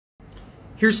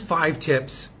Here's 5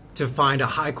 tips to find a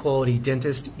high quality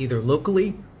dentist either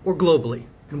locally or globally.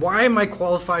 And why am I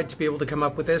qualified to be able to come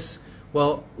up with this?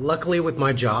 Well, luckily with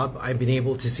my job, I've been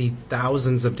able to see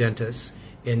thousands of dentists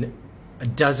in a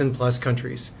dozen plus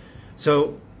countries.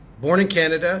 So, born in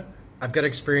Canada, I've got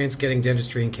experience getting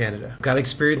dentistry in Canada. I've got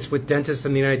experience with dentists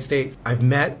in the United States. I've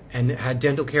met and had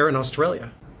dental care in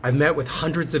Australia. I've met with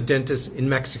hundreds of dentists in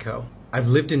Mexico. I've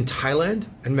lived in Thailand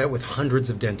and met with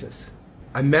hundreds of dentists.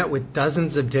 I've met with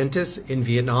dozens of dentists in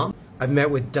Vietnam. I've met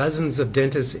with dozens of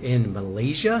dentists in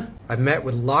Malaysia. I've met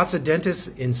with lots of dentists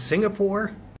in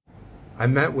Singapore. I've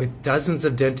met with dozens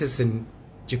of dentists in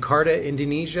Jakarta,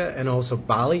 Indonesia, and also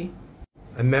Bali.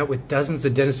 I've met with dozens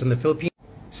of dentists in the Philippines,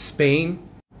 Spain,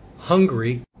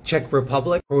 Hungary, Czech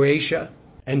Republic, Croatia,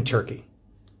 and Turkey.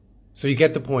 So you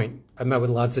get the point. I've met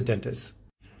with lots of dentists.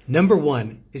 Number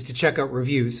 1 is to check out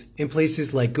reviews in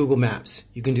places like Google Maps.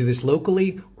 You can do this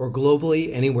locally or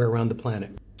globally anywhere around the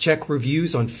planet. Check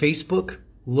reviews on Facebook,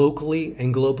 locally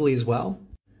and globally as well.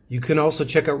 You can also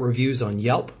check out reviews on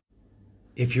Yelp.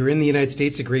 If you're in the United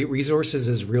States, a great resource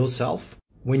is RealSelf.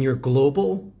 When you're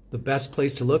global, the best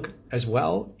place to look as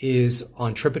well is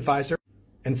on TripAdvisor.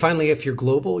 And finally, if you're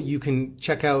global, you can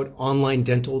check out online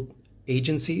dental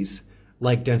agencies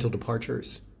like Dental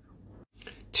Departures.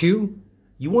 2,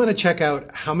 you want to check out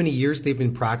how many years they've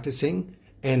been practicing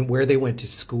and where they went to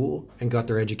school and got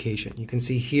their education. You can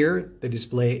see here they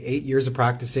display 8 years of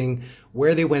practicing,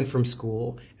 where they went from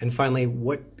school, and finally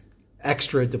what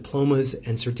extra diplomas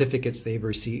and certificates they've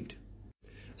received.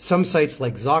 Some sites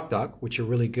like ZocDoc, which are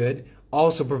really good,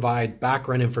 also provide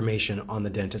background information on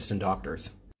the dentists and doctors.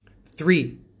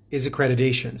 3 is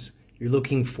accreditations. You're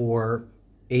looking for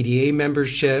ADA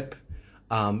membership,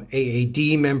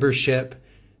 AAD membership,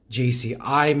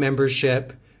 JCI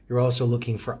membership. You're also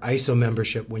looking for ISO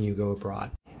membership when you go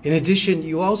abroad. In addition,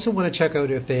 you also want to check out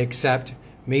if they accept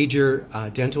major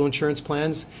dental insurance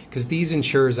plans, because these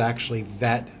insurers actually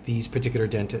vet these particular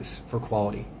dentists for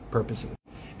quality purposes.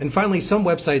 And finally, some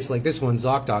websites like this one,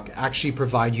 ZocDoc, actually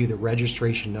provide you the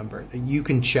registration number that you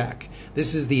can check.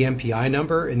 This is the MPI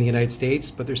number in the United States,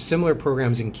 but there's similar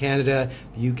programs in Canada,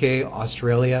 the UK,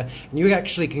 Australia, and you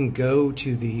actually can go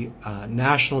to the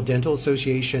National Dental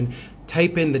Association,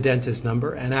 type in the dentist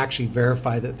number, and actually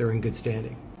verify that they're in good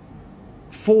standing.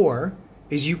 4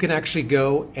 is you can actually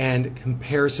go and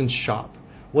comparison shop.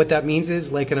 What that means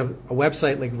is, like in a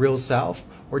website like RealSelf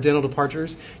or Dental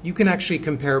Departures, you can actually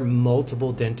compare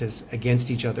multiple dentists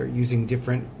against each other using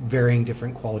varying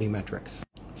different quality metrics.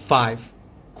 5,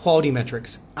 quality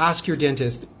metrics. Ask your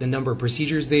dentist the number of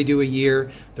procedures they do a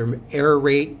year, their error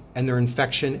rate, and their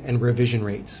infection and revision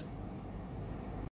rates.